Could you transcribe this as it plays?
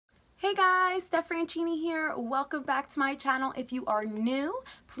Hey guys, Steph Franchini here. Welcome back to my channel. If you are new,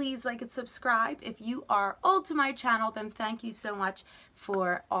 please like and subscribe. If you are old to my channel, then thank you so much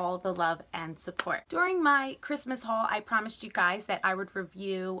for all the love and support. During my Christmas haul, I promised you guys that I would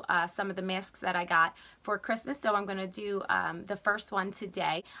review some of the masks that I got for Christmas, so I'm going to do the first one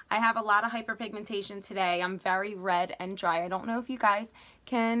today. I have a lot of hyperpigmentation today. I'm very red and dry. I don't know if you guys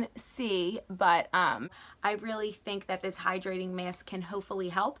can see, but I really think that this hydrating mask can hopefully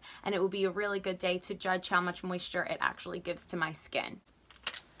help, and it will be a really good day to judge how much moisture it actually gives to my skin.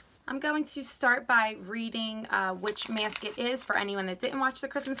 I'm going to start by reading which mask it is for anyone that didn't watch the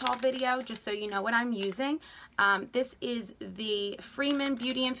Christmas haul video, just so you know what I'm using. This is the Freeman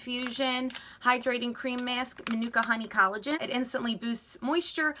Beauty Infusion Hydrating Cream Mask Manuka Honey Collagen. It instantly boosts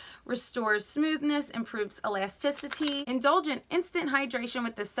moisture, restores smoothness, improves elasticity. Indulgent instant hydration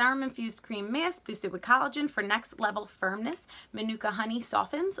with the serum infused cream mask boosted with collagen for next level firmness. Manuka Honey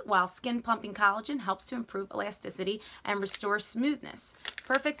softens while skin plumping collagen helps to improve elasticity and restore smoothness.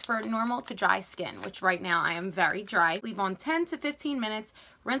 Perfect for normal to dry skin, which right now I am very dry. Leave on 10 to 15 minutes.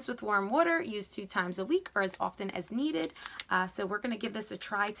 Rinse with warm water. Use 2 times a week or as often as needed. So we're going to give this a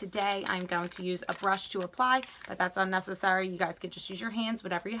try today. I'm going to use a brush to apply, but that's unnecessary. You guys could just use your hands,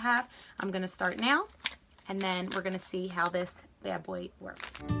 whatever you have. I'm going to start now, and then we're going to see how this bad boy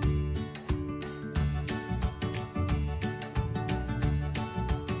works.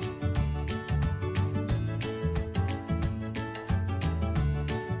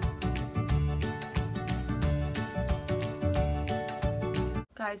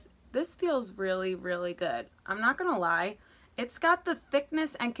 Guys, this feels really, really good. I'm not gonna lie. It's got the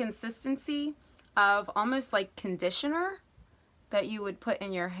thickness and consistency of almost like conditioner that you would put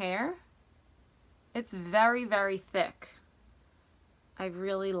in your hair. It's very, very thick. I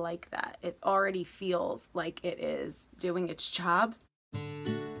really like that. It already feels like it is doing its job.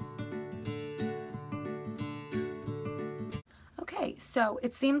 Okay, so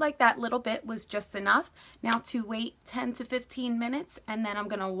it seemed like that little bit was just enough. Now to wait 10 to 15 minutes, and then I'm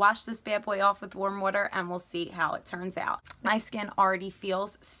gonna wash this bad boy off with warm water and we'll see how it turns out. My skin already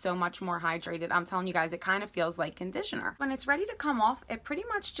feels so much more hydrated. I'm telling you guys, it kind of feels like conditioner. When it's ready to come off, it pretty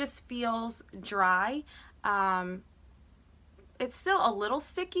much just feels dry. It's still a little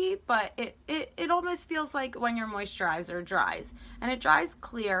sticky, but it almost feels like when your moisturizer dries. And it dries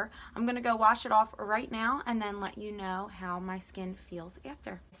clear. I'm going to go wash it off right now and then let you know how my skin feels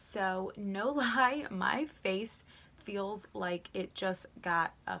after. So, no lie, my face feels like it just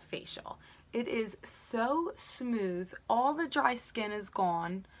got a facial. It is so smooth. All the dry skin is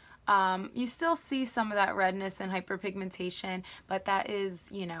gone. You still see some of that redness and hyperpigmentation, but that is,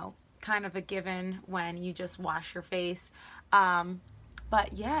 you know, kind of a given when you just wash your face.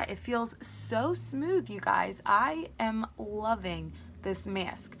 But yeah, it feels so smooth, you guys. I am loving this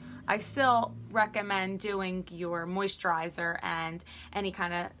mask. I still recommend doing your moisturizer and any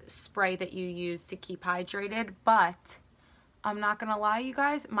kind of spray that you use to keep hydrated, but I'm not gonna lie, you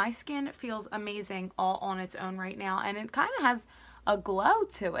guys, my skin feels amazing all on its own right now, and it kind of has a glow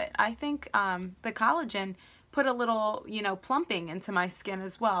to it. I think the collagen put a little, you know, plumping into my skin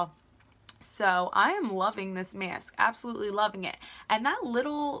as well. So I am loving this mask, absolutely loving it. And that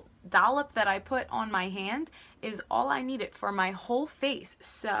little dollop that I put on my hand is all I needed for my whole face.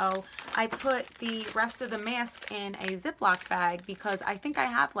 So I put the rest of the mask in a Ziploc bag because I think I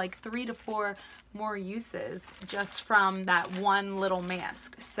have like 3 to 4 more uses just from that one little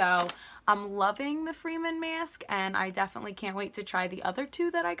mask. So I'm loving the Freeman mask, and I definitely can't wait to try the other 2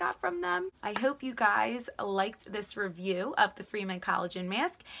 that I got from them. I hope you guys liked this review of the Freeman Collagen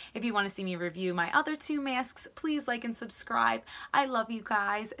mask. If you want to see me review my other 2 masks, please like and subscribe. I love you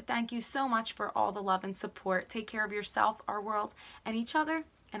guys. Thank you so much for all the love and support. Take care of yourself, our world, and each other,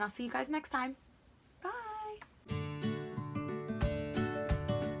 and I'll see you guys next time.